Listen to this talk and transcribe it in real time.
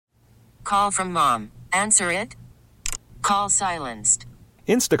call from mom. Answer it. Call silenced.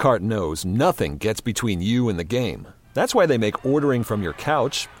 Instacart knows nothing gets between you and the game. That's why they make ordering from your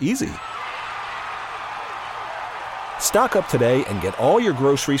couch easy. Stock up today and get all your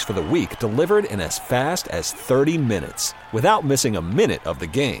groceries for the week delivered in as fast as 30 minutes without missing a minute of the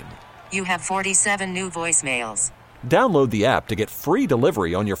game. You have 47 new voicemails. Download the app to get free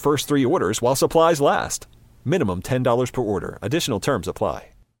delivery on your first 3 orders while supplies last. Minimum $10 per order. Additional terms apply.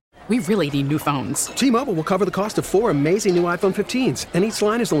 We really need new phones. T-Mobile will cover the cost of 4 amazing new iPhone 15s, and each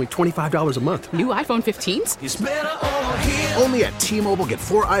line is only $25 a month. New iPhone 15s? It's better over here. Only at T-Mobile, get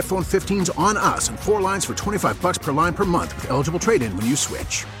 4 iPhone 15s on us and 4 lines for $25 per line per month with eligible trade-in when you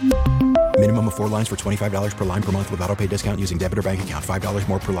switch. Minimum of 4 lines for $25 per line per month with autopay discount using debit or bank account. $5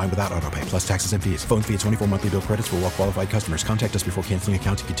 more per line without autopay, plus taxes and fees. Phone fee at 24 monthly bill credits for well-qualified customers. Contact us before canceling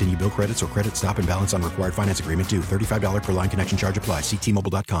account to continue bill credits or credit stop and balance on required finance agreement due. $35 per line connection charge applies. See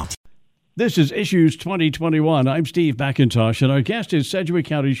T-Mobile.com. This is Issues 2021. I'm Steve McIntosh, and our guest is Sedgwick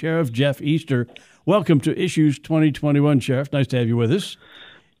County Sheriff Jeff Easter. Welcome to Issues 2021, Sheriff. Nice to have you with us.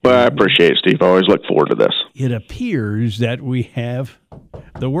 Well, I appreciate it, Steve. I always look forward to this. It appears that we have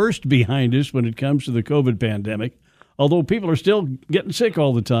the worst behind us when it comes to the COVID pandemic, although people are still getting sick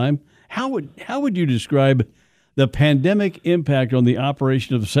all the time. How would you describe the pandemic impact on the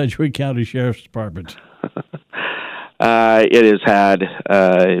operation of the Sedgwick County Sheriff's Department? It has had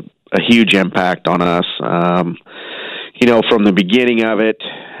a huge impact on us. From the beginning of it,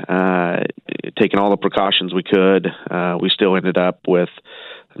 taking all the precautions we could, we still ended up with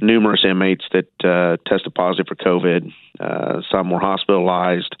numerous inmates that tested positive for COVID. Some were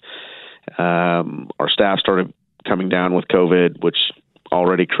hospitalized. Our staff started coming down with COVID, which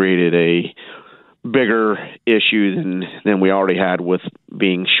already created a bigger issue than we already had with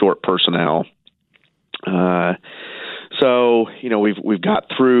being short personnel. So, we've got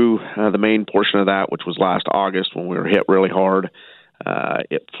through the main portion of that, which was last August when we were hit really hard.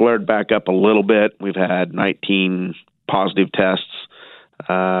 It flared back up a little bit. We've had 19 positive tests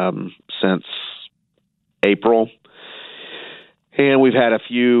since April. And we've had a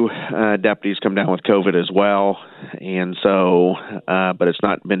few deputies come down with COVID as well. And so, but it's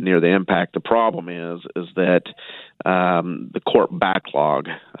not been near the impact. The problem is that the court backlog,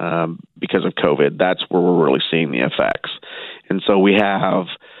 because of COVID, that's where we're really seeing the effects. And so we have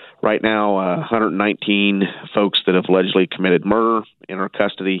right now 119 folks that have allegedly committed murder in our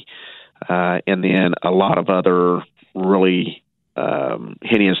custody, and then a lot of other really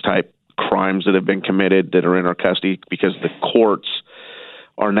heinous type crimes that have been committed that are in our custody because the courts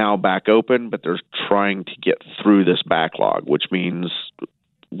are now back open, but they're trying to get through this backlog, which means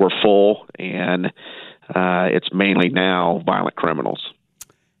we're full, and it's mainly now violent criminals.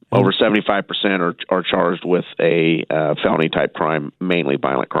 Over 75% are charged with a felony-type crime, mainly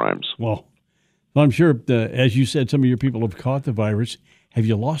violent crimes. Well, I'm sure, as you said, some of your people have caught the virus. Have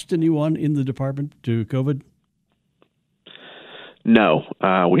you lost anyone in the department to COVID? No,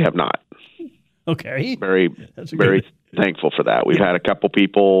 we have not. Okay. Very thankful for that. We've had a couple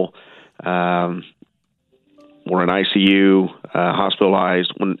people were in ICU,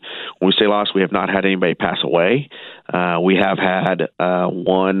 hospitalized. When we say lost, we have not had anybody pass away. We have had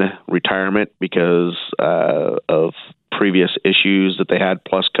one retirement because of previous issues that they had,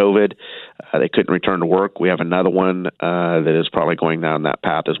 plus COVID. They couldn't return to work. We have another one that is probably going down that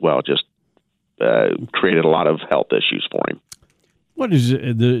path as well, just created a lot of health issues for him. What is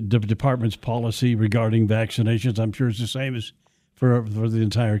the department's policy regarding vaccinations? I'm sure it's the same as for the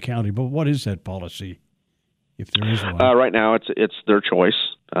entire county, but what is that policy, if there is one? Right now, it's their choice.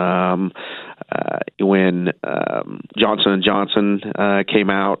 When Johnson & Johnson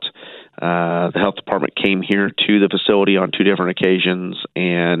came out, the health department came here to the facility on 2 different occasions,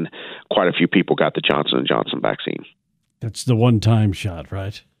 and quite a few people got the Johnson & Johnson vaccine. That's the one-time shot,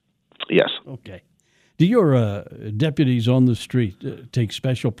 right? Yes. Okay. Do your deputies on the street take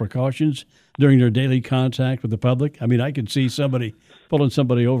special precautions during their daily contact with the public? I mean, I could see somebody pulling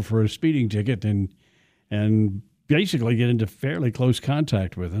somebody over for a speeding ticket and basically get into fairly close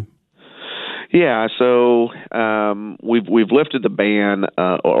contact with them. Yeah, so we've lifted the ban,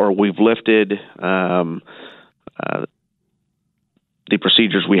 or we've lifted the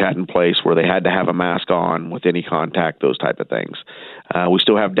procedures we had in place where they had to have a mask on with any contact, those type of things. We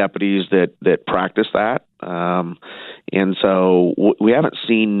still have deputies that practice that. And so we haven't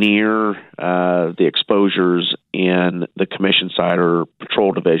seen near the exposures in the commission side or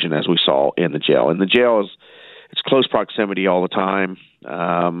patrol division as we saw in the jail. In the jail, it's close proximity all the time,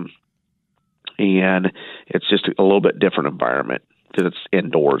 and it's just a little bit different environment because it's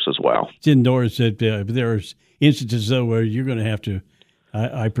indoors as well. It's indoors. There's instances, though, where you're going to have to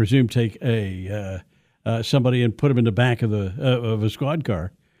I presume, take somebody and put them in the back of a squad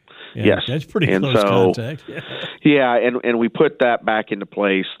car. And yes, that's pretty close contact. Yeah, and we put that back into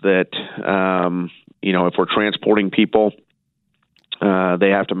place that if we're transporting people, they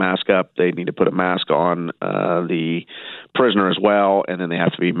have to mask up. They need to put a mask on the prisoner as well, and then they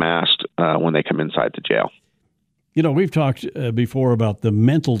have to be masked when they come inside the jail. We've talked before about the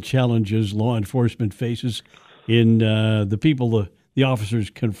mental challenges law enforcement faces in the people the officers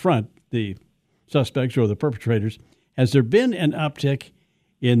confront, the suspects or the perpetrators. Has there been an uptick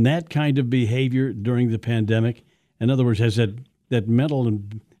in that kind of behavior during the pandemic? In other words, has that mental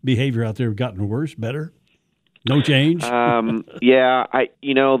and behavior out there gotten worse, better? No change? Yeah, I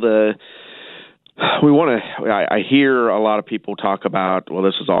hear a lot of people talk about, well,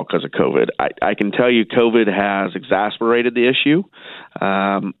 this is all because of COVID. I can tell you COVID has exacerbated the issue.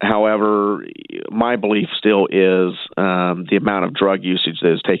 However, my belief still is the amount of drug usage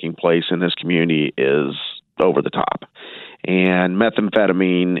that is taking place in this community is over the top. And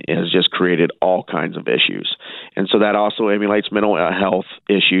methamphetamine has just created all kinds of issues. And so that also emulates mental health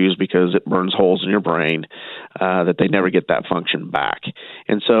issues because it burns holes in your brain that they never get that function back.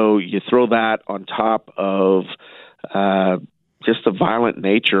 And so you throw that on top of just the violent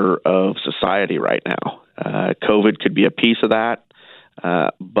nature of society right now. COVID could be a piece of that,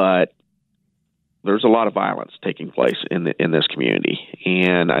 but there's a lot of violence taking place in this community.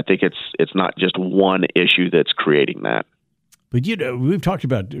 And I think it's not just one issue that's creating that. But, we've talked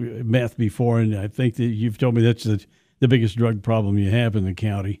about meth before, and I think that you've told me that's the biggest drug problem you have in the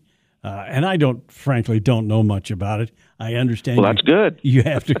county. And I frankly don't know much about it. I understand. Well, that's good. You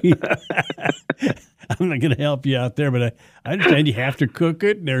have to. I'm not going to help you out there, but I understand you have to cook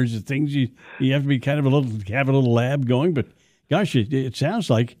it. There's things you have to be have a little lab going. But gosh, it sounds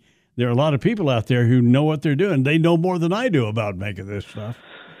like there are a lot of people out there who know what they're doing. They know more than I do about making this stuff.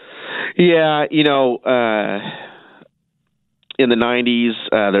 Yeah, in the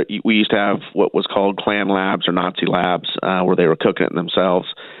 90s, we used to have what was called Klan labs or Nazi labs where they were cooking it themselves.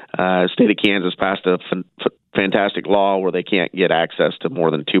 State of Kansas passed a fantastic law where they can't get access to more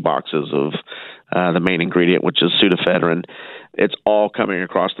than 2 boxes of the main ingredient, which is pseudoephedrine. It's all coming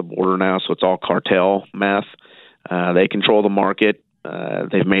across the border now, so it's all cartel meth. They control the market.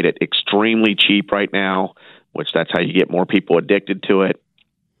 They've made it extremely cheap right now, which that's how you get more people addicted to it.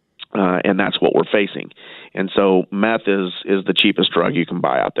 And that's what we're facing. And so meth is the cheapest drug you can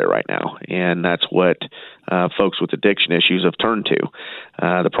buy out there right now. And that's what folks with addiction issues have turned to.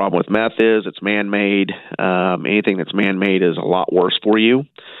 The problem with meth is it's man-made. Anything that's man-made is a lot worse for you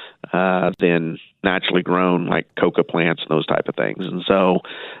than naturally grown, like coca plants and those type of things. And so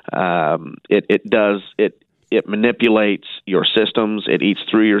it manipulates your systems. It eats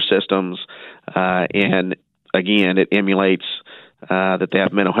through your systems. And again, it emulates that they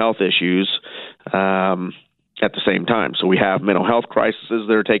have mental health issues at the same time. So we have mental health crises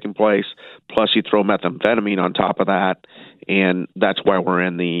that are taking place, plus you throw methamphetamine on top of that, and that's why we're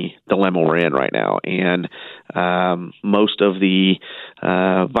in the dilemma we're in right now. And most of the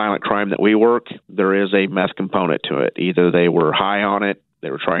violent crime that we work, there is a meth component to it. Either they were high on it,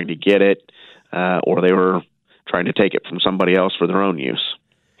 they were trying to get it, or they were trying to take it from somebody else for their own use.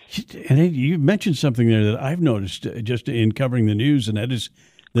 And you mentioned something there that I've noticed just in covering the news, and that is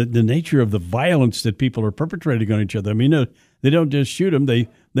the nature of the violence that people are perpetrating on each other. I mean, they don't just shoot them; they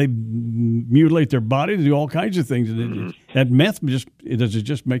mutilate their body, they do all kinds of things. And that meth does it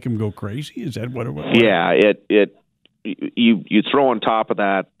just make them go crazy? Is that what it was? Yeah, you throw on top of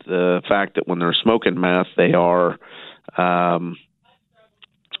that the fact that when they're smoking meth, they are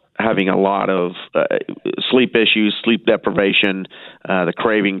having a lot of sleep issues, sleep deprivation, the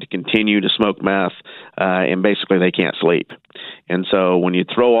craving to continue to smoke meth, and basically they can't sleep. And so when you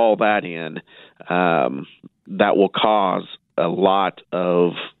throw all that in, that will cause a lot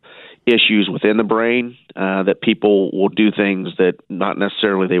of issues within the brain that people will do things that not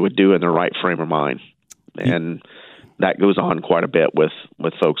necessarily they would do in their right frame of mind. And that goes on quite a bit with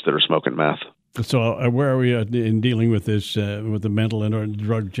folks that are smoking meth. So where are we in dealing with this, with the mental and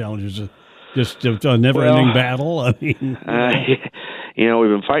drug challenges? Just a never-ending battle? I mean, we've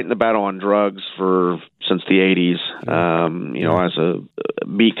been fighting the battle on drugs since the 80s. As a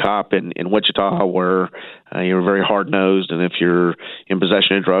beat cop in Wichita, where you're very hard-nosed, and if you're in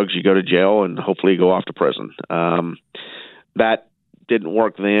possession of drugs, you go to jail and hopefully you go off to prison. That didn't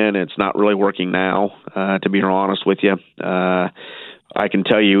work then. It's not really working now, to be honest with you. I can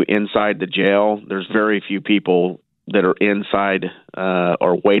tell you inside the jail, there's very few people that are inside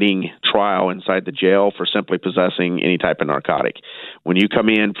or waiting trial inside the jail for simply possessing any type of narcotic. When you come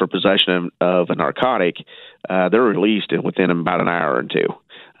in for possession of a narcotic, they're released within about an hour or two.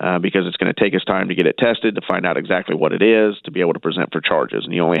 Because it's going to take us time to get it tested, to find out exactly what it is, to be able to present for charges.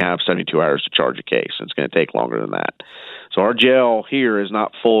 And you only have 72 hours to charge a case. It's going to take longer than that. So our jail here is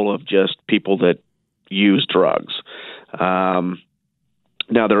not full of just people that use drugs. Now,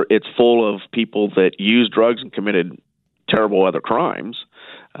 it's full of people that use drugs and committed terrible other crimes.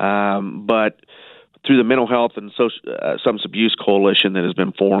 But through the Mental Health and Substance Abuse Coalition that has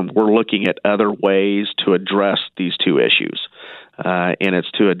been formed, we're looking at other ways to address these two issues. And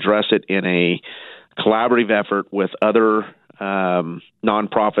it's to address it in a collaborative effort with other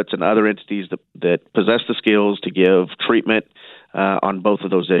nonprofits and other entities that possess the skills to give treatment on both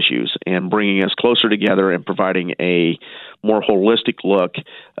of those issues, and bringing us closer together and providing a more holistic look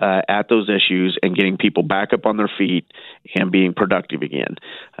at those issues and getting people back up on their feet and being productive again.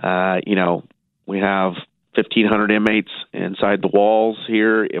 We have 1,500 inmates inside the walls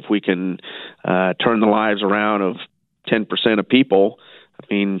here. If we can turn the lives around of 10% of people,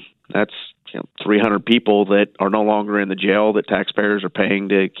 I mean, that's 300 people that are no longer in the jail that taxpayers are paying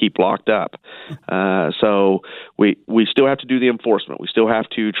to keep locked up. So we still have to do the enforcement. We still have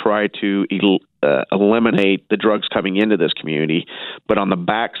to try to eliminate the drugs coming into this community. But on the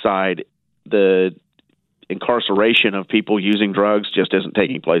backside, the incarceration of people using drugs just isn't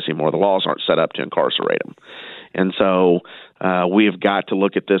taking place anymore. The laws aren't set up to incarcerate them. And so we have got to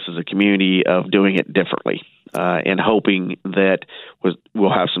look at this as a community of doing it differently. And hoping that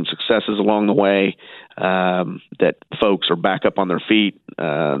we'll have some successes along the way, that folks are back up on their feet,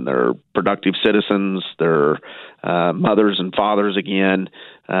 they're productive citizens, they're mothers and fathers again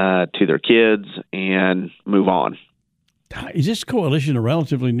to their kids, and move on. Is this coalition a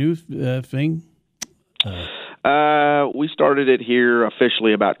relatively new thing? We started it here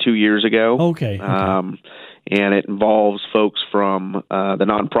officially about 2 years ago. Okay. And it involves folks from the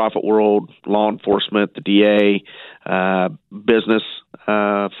nonprofit world, law enforcement, the DA, business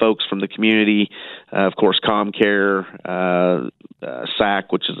folks from the community, of course, ComCare,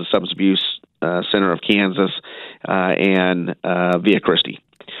 SAC, which is the Substance Abuse Center of Kansas, and Via Christi.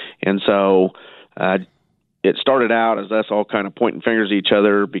 And so it started out as us all kind of pointing fingers at each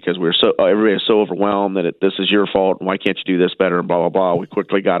other because everybody was so overwhelmed that this is your fault and why can't you do this better and blah, blah, blah. We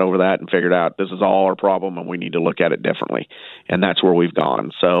quickly got over that and figured out this is all our problem and we need to look at it differently. And that's where we've gone.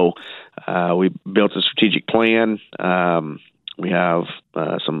 So we built a strategic plan. We have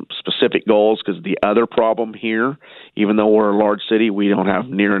some specific goals because the other problem here, even though we're a large city, we don't have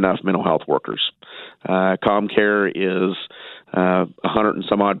near enough mental health workers. ComCare is 100 and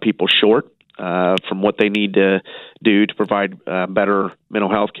some odd people short from what they need to do to provide better mental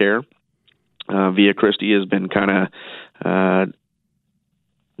health care. Via Christi has been kind of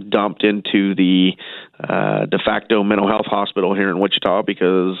dumped into the de facto mental health hospital here in Wichita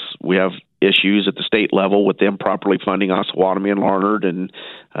because we have issues at the state level with them properly funding Osawatomie and Larned and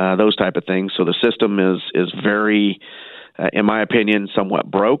those type of things. So the system is very, in my opinion, somewhat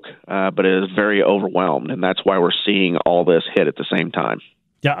broke, but it is very overwhelmed, and that's why we're seeing all this hit at the same time.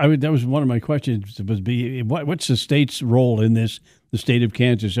 Yeah, that was one of my questions. What's the state's role in this? The state of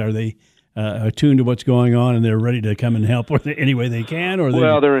Kansas, are they attuned to what's going on and they're ready to come and help any way they can? Or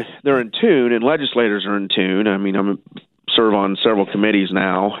they're in tune, and legislators are in tune. I mean, I serve on several committees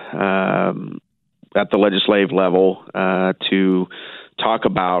now at the legislative level to talk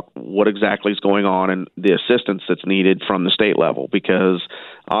about what exactly is going on and the assistance that's needed from the state level, because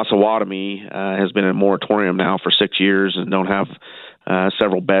Osawatomie has been in a moratorium now for 6 years and don't have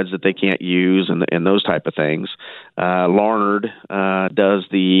several beds that they can't use and those type of things. Larned does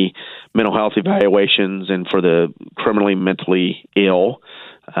the mental health evaluations and for the criminally mentally ill,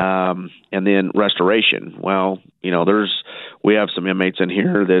 and then restoration. Well, we have some inmates in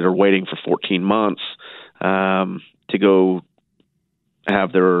here that are waiting for 14 months to go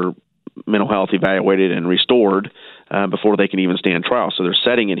have their mental health evaluated and restored before they can even stand trial. So they're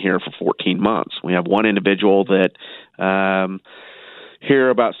sitting in here for 14 months. We have one individual that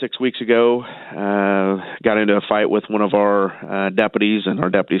here about 6 weeks ago got into a fight with one of our deputies, and our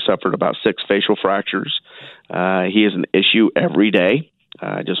deputy suffered about 6 facial fractures. He is an issue every day.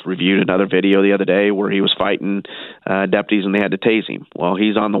 I just reviewed another video the other day where he was fighting deputies and they had to tase him. Well,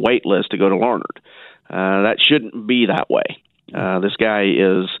 he's on the wait list to go to Larned. That shouldn't be that way. This guy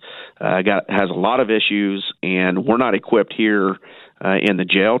has a lot of issues, and we're not equipped here in the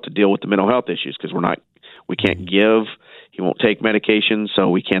jail to deal with the mental health issues because we can't give. He won't take medication, so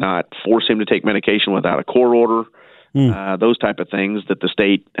we cannot force him to take medication without a court order. Those type of things that the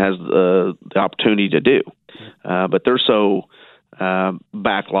state has the opportunity to do, but they're so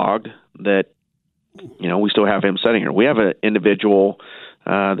backlogged that, we still have him sitting here. We have an individual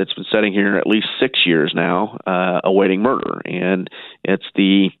that's been sitting here at least 6 years now, awaiting murder. And it's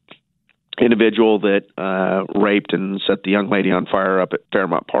the individual that raped and set the young lady on fire up at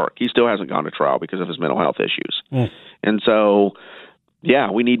Fairmount Park. He still hasn't gone to trial because of his mental health issues. And so,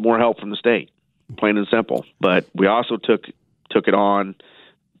 we need more help from the state, plain and simple. But we also took it on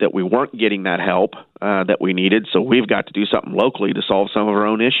that we weren't getting that help that we needed, so we've got to do something locally to solve some of our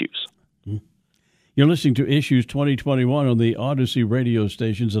own issues. You're listening to Issues 2021 on the Odyssey radio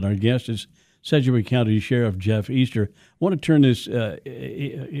stations, and our guest is Sedgwick County Sheriff Jeff Easter. I want to turn this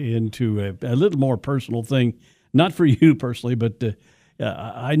into a little more personal thing, not for you personally, but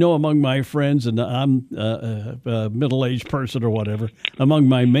I know among my friends, and I'm a middle-aged person or whatever, among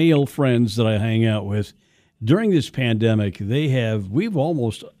my male friends that I hang out with, during this pandemic, we've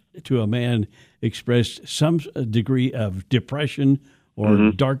almost to a man expressed some degree of depression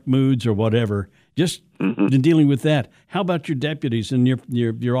or dark moods or whatever. Just in dealing with that. How about your deputies and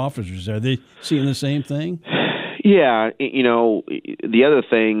your officers? Are they seeing the same thing? Yeah, the other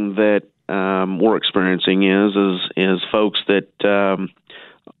thing that we're experiencing is folks that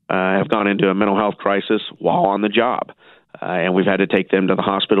have gone into a mental health crisis while on the job, and we've had to take them to the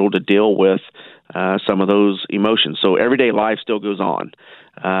hospital to deal with some of those emotions. So everyday life still goes on,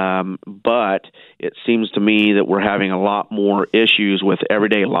 but it seems to me that we're having a lot more issues with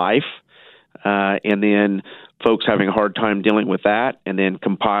everyday life. And then folks having a hard time dealing with that, and then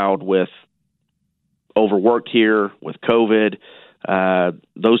compiled with overwork here, with COVID,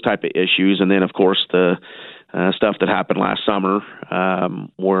 those type of issues. And then, of course, the stuff that happened last summer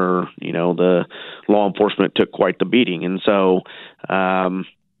where, the law enforcement took quite the beating. And so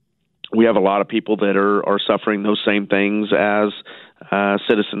we have a lot of people that are suffering those same things as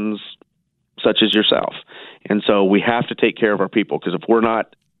citizens such as yourself. And so we have to take care of our people, because if we're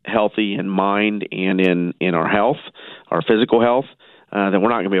not healthy in mind and in our health, our physical health, then we're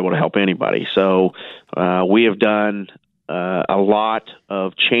not going to be able to help anybody. So we have done a lot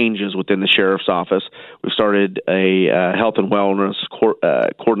of changes within the sheriff's office. We've started a health and wellness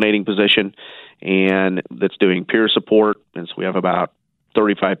coordinating position, and that's doing peer support. And so we have about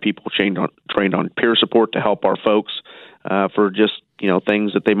 35 people trained on peer support to help our folks for just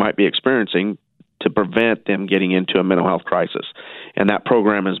things that they might be experiencing to prevent them getting into a mental health crisis. And that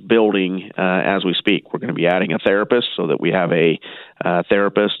program is building as we speak. We're going to be adding a therapist so that we have a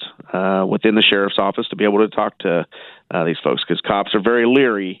therapist within the sheriff's office to be able to talk to these folks, because cops are very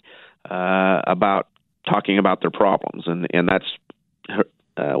leery about talking about their problems. And that's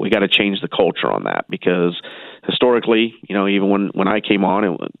we got to change the culture on that, because historically, even when I came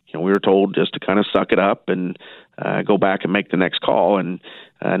on, we were told just to kind of suck it up and go back and make the next call and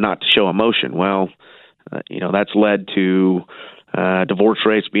not to show emotion. Well, that's led to divorce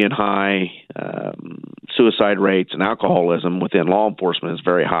rates being high, suicide rates, and alcoholism within law enforcement is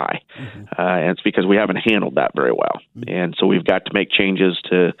very high. And it's because we haven't handled that very well. And so we've got to make changes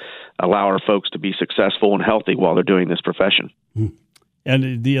to allow our folks to be successful and healthy while they're doing this profession.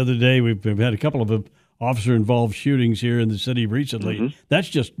 And the other day, we've had a couple of officer-involved shootings here in the city recently. That's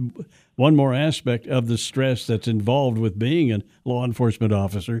just one more aspect of the stress that's involved with being a law enforcement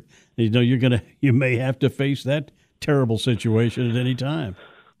officer. You may have to face that terrible situation at any time.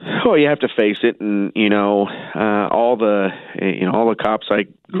 Well, you have to face it, and all the cops I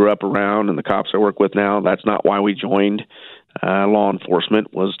grew up around and the cops I work with now. That's not why we joined law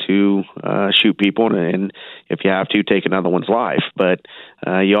enforcement, was to shoot people, and if you have to, take another one's life. But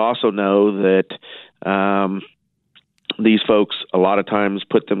you also know that these folks a lot of times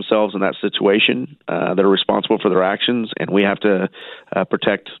put themselves in that situation. They're responsible for their actions, and we have to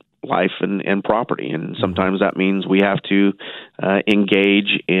protect life and property. And sometimes that means we have to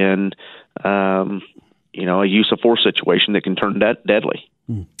engage in a use of force situation that can turn deadly.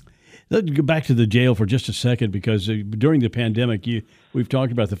 Let's go back to the jail for just a second, because during the pandemic, we've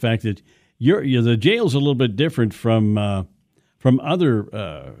talked about the fact that the jail's a little bit different from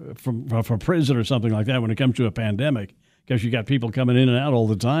prison or something like that when it comes to a pandemic, because you got people coming in and out all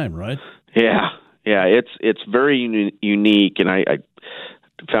the time, right? Yeah, it's very unique, and I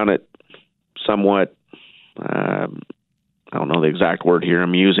found it somewhat, I don't know the exact word here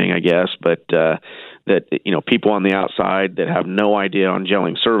I'm using, I guess, but that people on the outside that have no idea on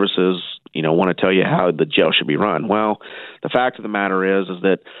jailing services, want to tell you how the jail should be run. Well, the fact of the matter is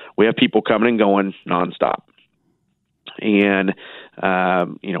that we have people coming and going nonstop. And,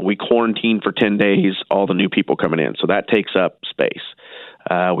 we quarantine for 10 days all the new people coming in. So that takes up space.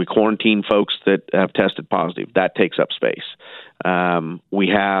 We quarantine folks that have tested positive. That takes up space. We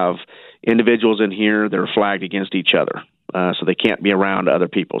have individuals in here that are flagged against each other. so they can't be around other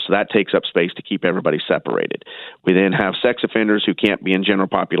people. So that takes up space to keep everybody separated. We then have sex offenders who can't be in general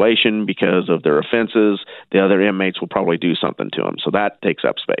population because of their offenses. The other inmates will probably do something to them. So that takes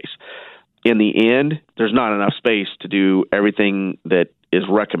up space. In the end, there's not enough space to do everything that is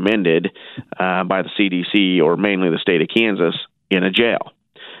recommended by the CDC or mainly the state of Kansas in a jail.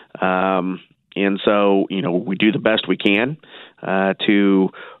 And so, we do the best we can to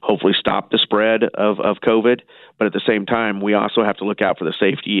hopefully stop the spread of COVID. But at the same time, we also have to look out for the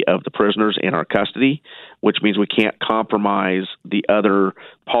safety of the prisoners in our custody, which means we can't compromise the other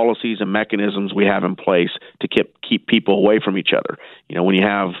policies and mechanisms we have in place to keep people away from each other. When you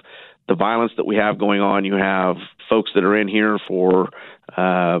have the violence that we have going on, you have folks that are in here for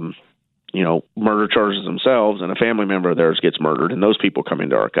murder charges themselves, and a family member of theirs gets murdered, and those people come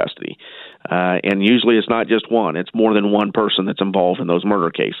into our custody. And usually it's not just one, it's more than one person that's involved in those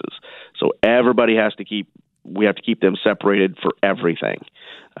murder cases. So everybody we have to keep them separated for everything.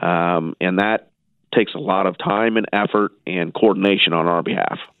 And that takes a lot of time and effort and coordination on our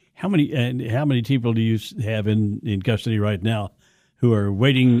behalf. How many people do you have in custody right now who are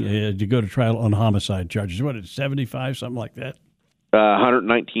waiting to go to trial on homicide charges? What is it, 75, something like that?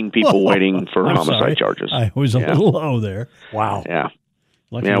 119 people waiting for homicide charges. I was a little low there. Wow. Yeah.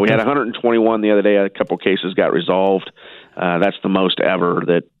 We had 121 the other day. A couple cases got resolved. That's the most ever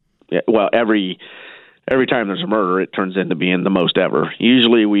every time there's a murder, it turns into being the most ever.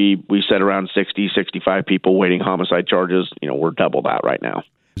 Usually we set around 60, 65 people waiting homicide charges. We're double that right now.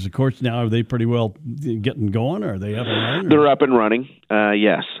 The courts now, are they pretty well getting going? Or are they up and running? They're up and running,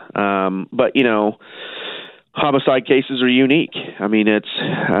 yes. But, homicide cases are unique. I mean,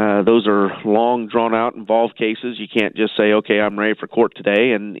 those are long, drawn-out, involved cases. You can't just say, okay, I'm ready for court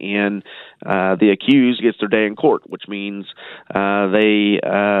today, and the accused gets their day in court, which means their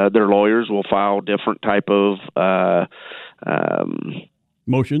lawyers will file different type of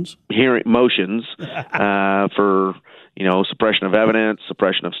motions for suppression of evidence,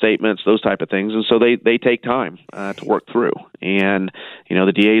 suppression of statements, those type of things. And so they take time to work through. And,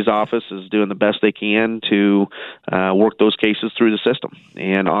 the DA's office is doing the best they can to work those cases through the system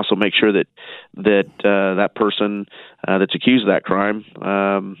and also make sure that person that's accused of that crime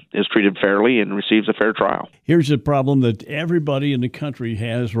is treated fairly and receives a fair trial. Here's a problem that everybody in the country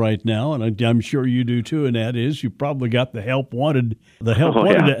has right now, and I'm sure you do too, and that is you probably got the help wanted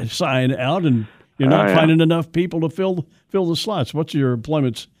sign out, and you're not finding enough people to fill the slots. What's your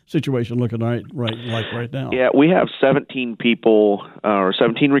employment situation looking right now? Yeah, we have 17 people or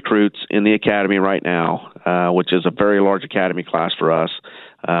 17 recruits in the academy right now, which is a very large academy class for us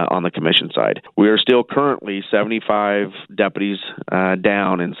on the commission side. We are still currently 75 deputies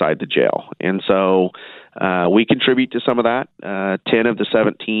down inside the jail, and so we contribute to some of that. 10 of the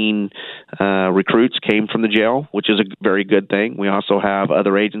 17 recruits came from the jail, which is a very good thing. We also have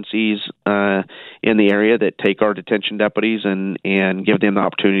other agencies in the area that take our detention deputies and give them the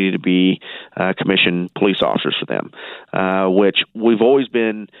opportunity to be commissioned police officers for them, which we've always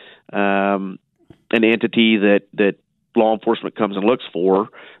been an entity that law enforcement comes and looks for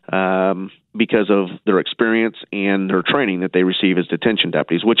because of their experience and their training that they receive as detention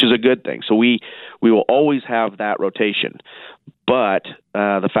deputies, which is a good thing. So we will always have that rotation. But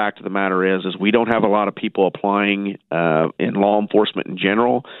the fact of the matter is we don't have a lot of people applying in law enforcement in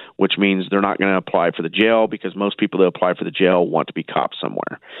general, which means they're not going to apply for the jail because most people that apply for the jail want to be cops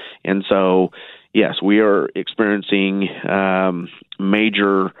somewhere. And so, yes, we are experiencing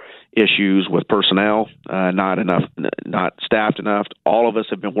major issues with personnel, not staffed enough. All of us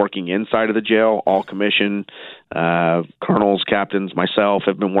have been working inside of the jail, all commission, colonels, captains, myself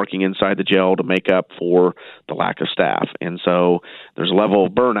have been working inside the jail to make up for the lack of staff. And so there's a level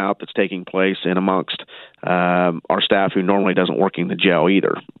of burnout that's taking place in amongst our staff who normally doesn't work in the jail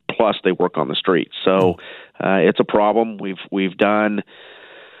either. Plus they work on the streets. So it's a problem. We've done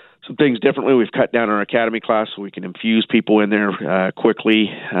some things differently. We've cut down our academy class so we can infuse people in there quickly.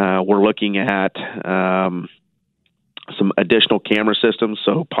 We're looking at some additional camera systems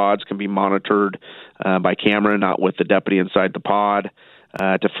so pods can be monitored by camera, not with the deputy inside the pod,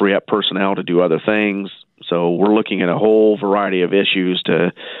 to free up personnel to do other things. So we're looking at a whole variety of issues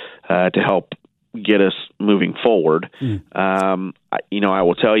to help get us moving forward. I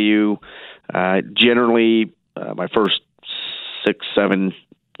will tell you, generally, my first 6-7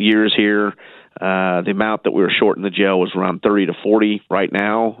 years here, the amount that we were short in the jail was around 30 to 40. Right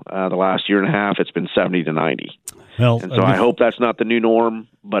now, the last year and a half, it's been 70 to 90. Well, and so I hope that's not the new norm,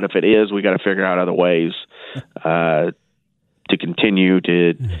 but if it is, we got to figure out other ways to continue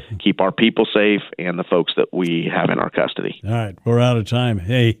to keep our people safe and the folks that we have in our custody. All right, we're out of time.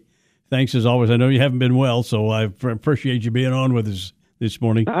 Hey, Thanks as always. I know you haven't been well, so I appreciate you being on with us this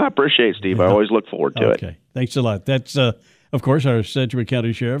morning. I appreciate it, Steve. I always look forward to it. Okay. Thanks a lot. That's, of course, our Sedgwick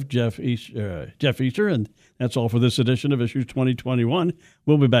County Sheriff, Jeff Easter, and that's all for this edition of Issues 2021.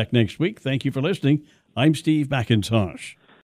 We'll be back next week. Thank you for listening. I'm Steve McIntosh.